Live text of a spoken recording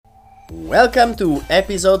Welcome to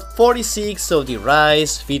episode 46 of the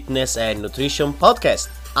Rise Fitness and Nutrition podcast.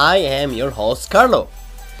 I am your host Carlo.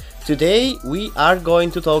 Today we are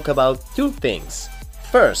going to talk about two things.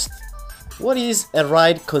 First, what is a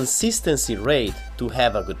right consistency rate to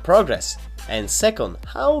have a good progress? And second,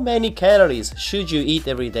 how many calories should you eat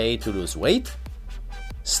every day to lose weight?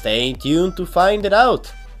 Stay tuned to find it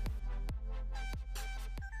out.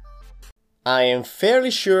 I am fairly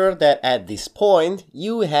sure that at this point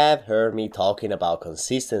you have heard me talking about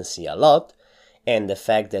consistency a lot and the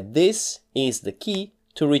fact that this is the key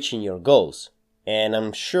to reaching your goals. And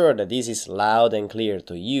I'm sure that this is loud and clear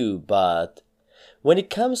to you, but when it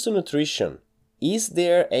comes to nutrition, is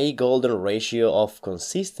there a golden ratio of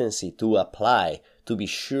consistency to apply to be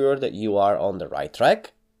sure that you are on the right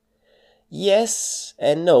track? Yes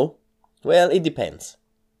and no. Well, it depends.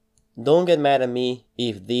 Don't get mad at me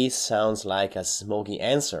if this sounds like a smoky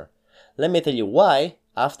answer. Let me tell you why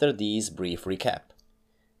after this brief recap.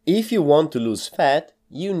 If you want to lose fat,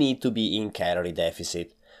 you need to be in calorie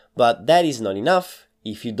deficit, but that is not enough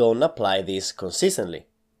if you don't apply this consistently.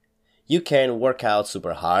 You can work out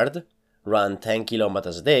super hard, run 10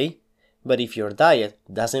 kilometers a day, but if your diet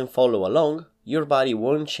doesn't follow along, your body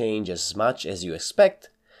won't change as much as you expect,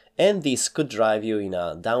 and this could drive you in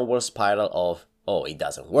a downward spiral of "oh, it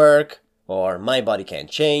doesn't work," or "my body can't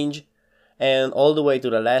change," and all the way to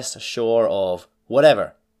the last shore of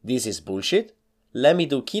 "whatever, this is bullshit, let me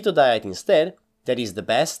do keto diet instead, that is the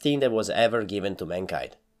best thing that was ever given to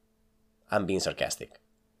mankind." I'm being sarcastic.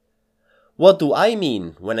 What do I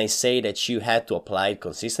mean when I say that you had to apply it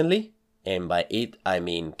consistently? And by it, I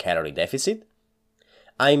mean calorie deficit.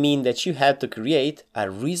 I mean that you had to create a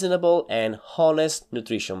reasonable and honest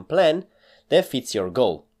nutrition plan that fits your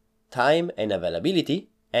goal, time and availability,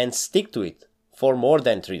 and stick to it for more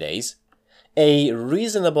than 3 days. A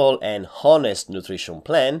reasonable and honest nutrition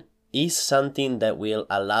plan is something that will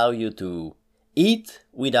allow you to eat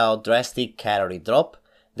without drastic calorie drop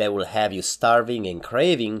that will have you starving and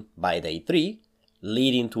craving by day 3,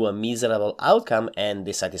 leading to a miserable outcome and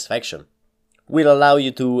dissatisfaction. Will allow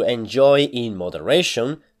you to enjoy in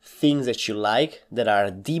moderation things that you like that are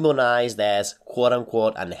demonized as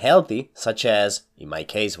quote-unquote unhealthy, such as, in my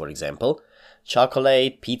case for example,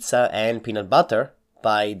 chocolate, pizza, and peanut butter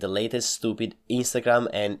by the latest stupid Instagram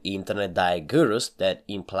and internet diet gurus that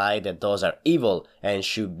imply that those are evil and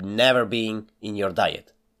should never be in your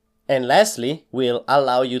diet. And lastly, will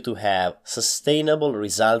allow you to have sustainable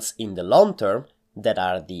results in the long term that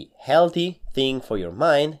are the healthy thing for your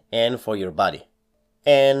mind and for your body.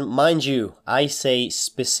 And mind you, I say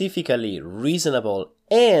specifically reasonable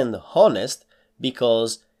and honest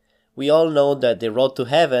because we all know that the road to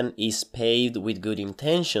heaven is paved with good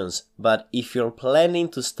intentions, but if you're planning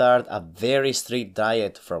to start a very strict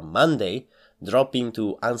diet from Monday, dropping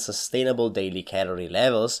to unsustainable daily calorie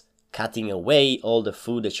levels, cutting away all the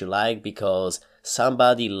food that you like because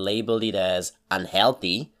somebody labeled it as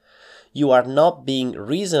unhealthy, you are not being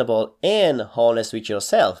reasonable and honest with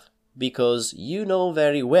yourself, because you know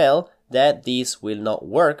very well that this will not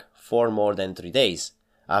work for more than 3 days,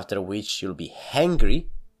 after which you'll be hangry,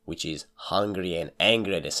 which is hungry and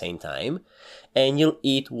angry at the same time, and you'll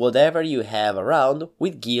eat whatever you have around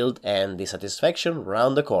with guilt and dissatisfaction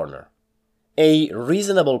round the corner. A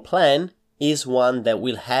reasonable plan is one that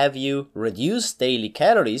will have you reduce daily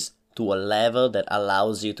calories to a level that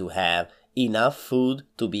allows you to have enough food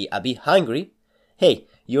to be a bit hungry. Hey,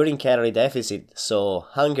 you're in calorie deficit, so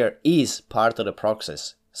hunger is part of the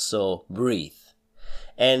process, so breathe.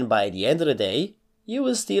 And by the end of the day, you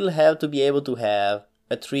will still have to be able to have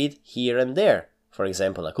a treat here and there. For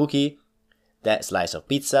example, a cookie, that slice of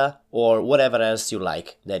pizza, or whatever else you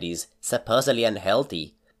like that is supposedly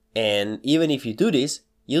unhealthy. And even if you do this,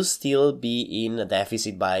 you'll still be in a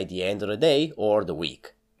deficit by the end of the day or the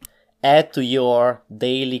week. Add to your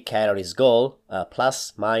daily calories goal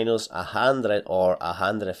plus minus 100 or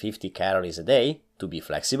 150 calories a day to be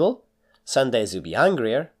flexible. Some days you'll be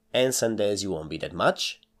hungrier and some days you won't be that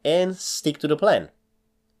much, and stick to the plan.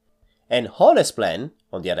 An honest plan,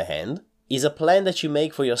 on the other hand, is a plan that you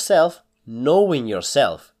make for yourself, knowing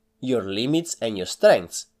yourself, your limits and your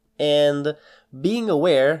strengths, and being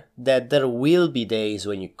aware that there will be days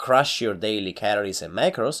when you crush your daily calories and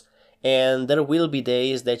macros, and there will be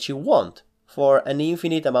days that you won't, for an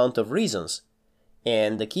infinite amount of reasons.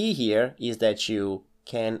 And the key here is that you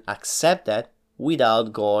can accept that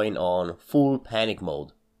without going on full panic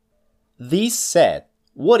mode. This said,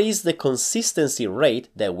 what is the consistency rate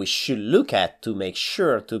that we should look at to make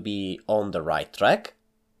sure to be on the right track?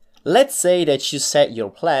 Let's say that you set your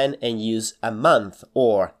plan and use a month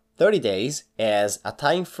or 30 days as a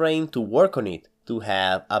time frame to work on it to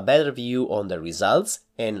have a better view on the results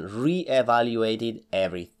and re-evaluate it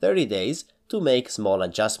every 30 days to make small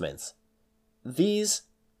adjustments. These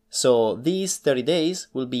 30 days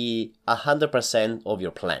will be 100% of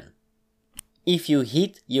your plan. If you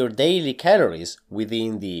hit your daily calories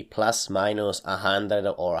within the plus minus 100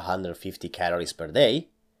 or 150 calories per day,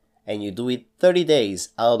 and you do it 30 days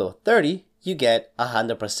out of 30, you get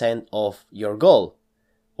 100% of your goal,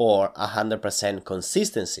 or 100%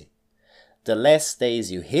 consistency. The less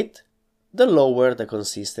days you hit, the lower the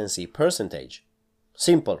consistency percentage.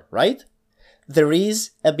 Simple, right? There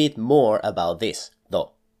is a bit more about this,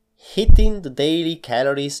 though. Hitting the daily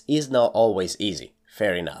calories is not always easy,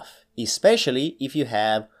 fair enough, especially if you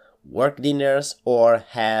have work dinners or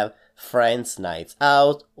have friends' nights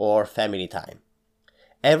out or family time.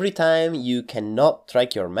 Every time you cannot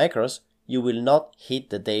track your macros, you will not hit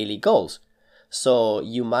the daily goals, so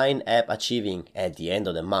you might end up achieving at the end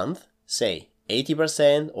of the month, say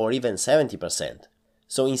 80% or even 70%.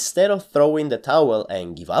 So instead of throwing the towel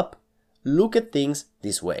and give up, look at things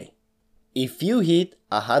this way. If you hit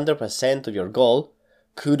 100% of your goal,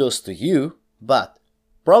 kudos to you, but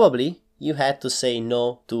probably you had to say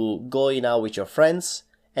no to going out with your friends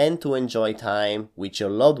and to enjoy time with your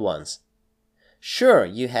loved ones. Sure,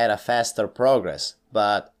 you had a faster progress,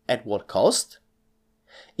 but at what cost?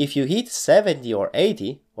 If you hit 70 or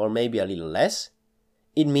 80, or maybe a little less,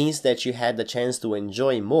 it means that you had the chance to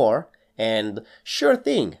enjoy more, and sure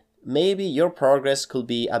thing, maybe your progress could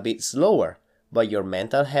be a bit slower, but your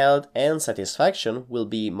mental health and satisfaction will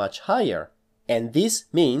be much higher. And this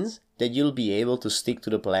means that you'll be able to stick to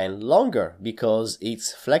the plan longer because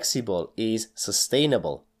it's flexible, it's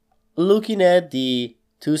sustainable. Looking at the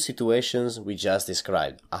two situations we just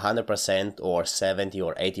described, 100% or 70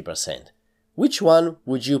 or 80%, which one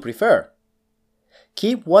would you prefer?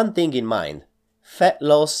 Keep one thing in mind. Fat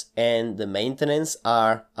loss and the maintenance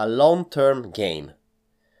are a long-term game.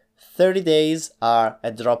 30 days are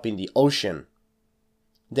a drop in the ocean.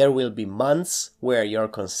 There will be months where your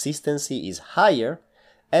consistency is higher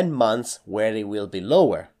and months where it will be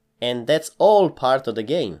lower, and that's all part of the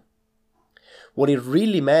game. What it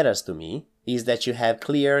really matters to me is that you have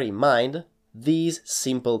clear in mind these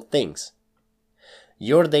simple things.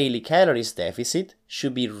 Your daily calories deficit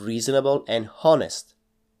should be reasonable and honest.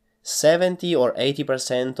 70 or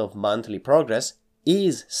 80% of monthly progress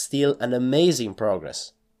is still an amazing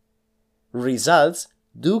progress. Results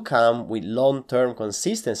do come with long-term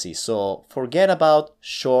consistency, so forget about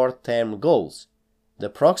short-term goals. The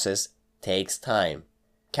process takes time.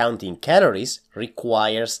 Counting calories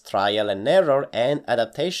requires trial and error and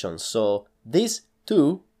adaptation, so this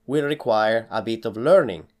too will require a bit of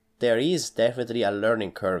learning. There is definitely a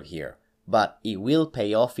learning curve here, but it will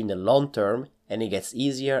pay off in the long term and it gets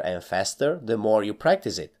easier and faster the more you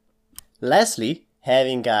practice it. Lastly,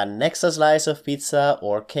 having an extra slice of pizza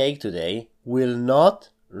or cake today will not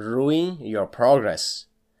ruin your progress.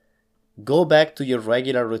 Go back to your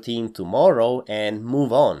regular routine tomorrow and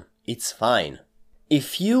move on. It's fine.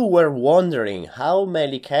 If you were wondering how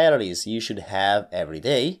many calories you should have every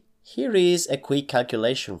day, here is a quick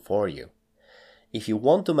calculation for you. If you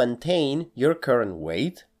want to maintain your current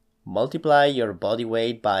weight, multiply your body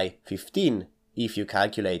weight by 15 if you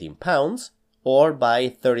calculate in pounds, or by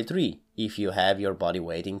 33 if you have your body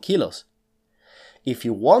weight in kilos. If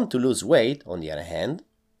you want to lose weight, on the other hand,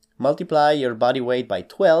 multiply your body weight by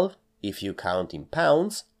 12 if you count in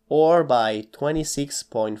pounds, or by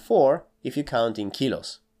 26.4 if you count in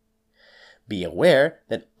kilos. Be aware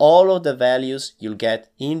that all of the values you'll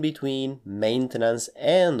get in between maintenance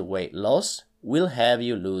and weight loss will have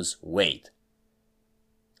you lose weight.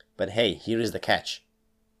 But hey, here is the catch.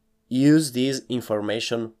 Use this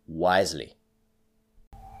information wisely.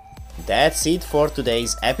 That's it for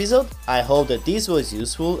today's episode. I hope that this was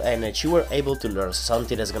useful and that you were able to learn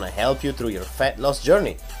something that's gonna help you through your fat loss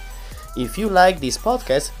journey. If you like this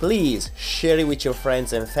podcast, please share it with your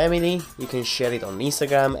friends and family. You can share it on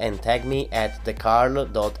Instagram and tag me at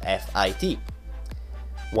thecarlo.fit.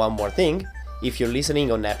 One more thing, if you're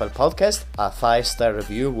listening on Apple Podcast, a 5-star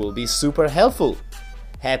review will be super helpful.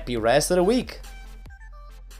 Happy rest of the week!